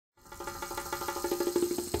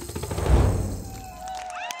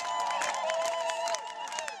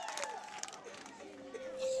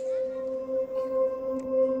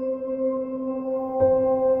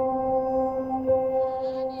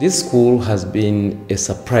This school has been a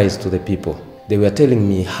surprise to the people. They were telling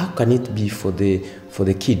me, how can it be for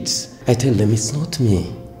the kids? I tell them, it's not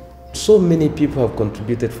me. So many people have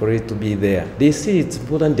contributed for it to be there. They see it's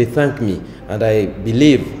important, they thank me. And I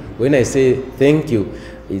believe when I say thank you,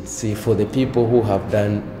 it's for the people who have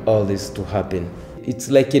done all this to happen. It's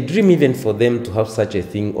like a dream even for them to have such a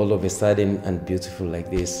thing all of a sudden and beautiful like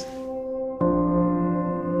this.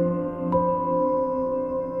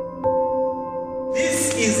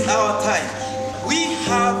 This is our time. We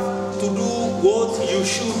have to do what you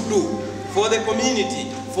should do for the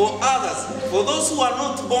community, for others, for those who are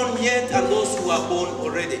not born yet and those who are born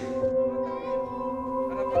already.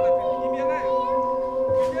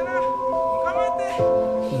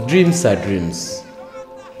 Dreams are dreams.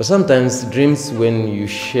 But sometimes dreams, when you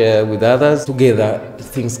share with others, together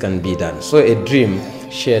things can be done. So a dream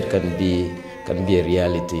shared can be a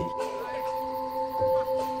reality.